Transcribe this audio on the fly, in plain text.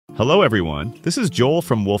Hello everyone, this is Joel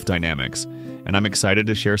from Wolřej Dynamics, and I'm excited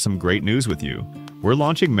to share some great news with you. We're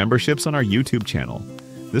launching memberships on our YouTube channel.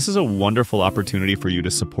 This is a wonderful opportunity for you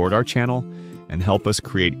to support our channel and help us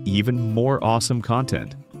create even more awesome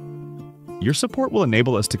content. Your support will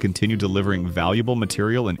enable us to continue delivering valuable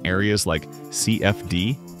material in areas like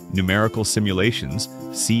CFD, numerical simulations,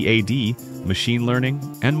 CAD, machine learning,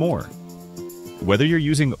 and more. Whether you're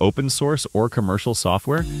using open source or commercial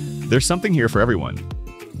software, there's something here for everyone.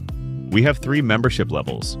 We have 3 membership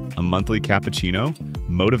levels: a monthly cappuccino,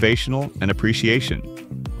 motivational, and appreciation.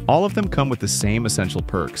 All of them come with the same essential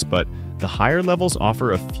perks, but the higher levels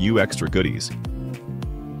offer a few extra goodies.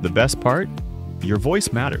 The best part? Your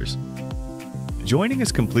voice matters. Joining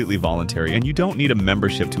is completely voluntary, and you don't need a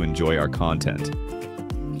membership to enjoy our content.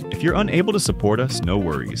 If you're unable to support us, no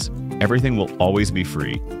worries. Everything will always be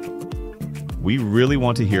free. We really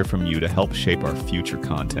want to hear from you to help shape our future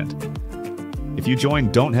content. If you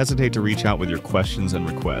join, don't hesitate to reach out with your questions and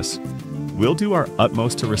requests. We'll do our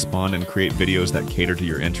utmost to respond and create videos that cater to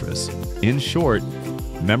your interests. In short,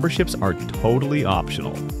 memberships are totally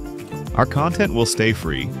optional. Our content will stay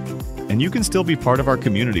free, and you can still be part of our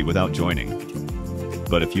community without joining.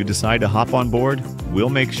 But if you decide to hop on board, we'll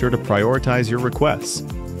make sure to prioritize your requests.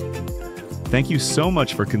 Thank you so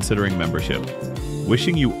much for considering membership.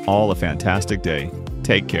 Wishing you all a fantastic day.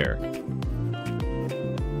 Take care.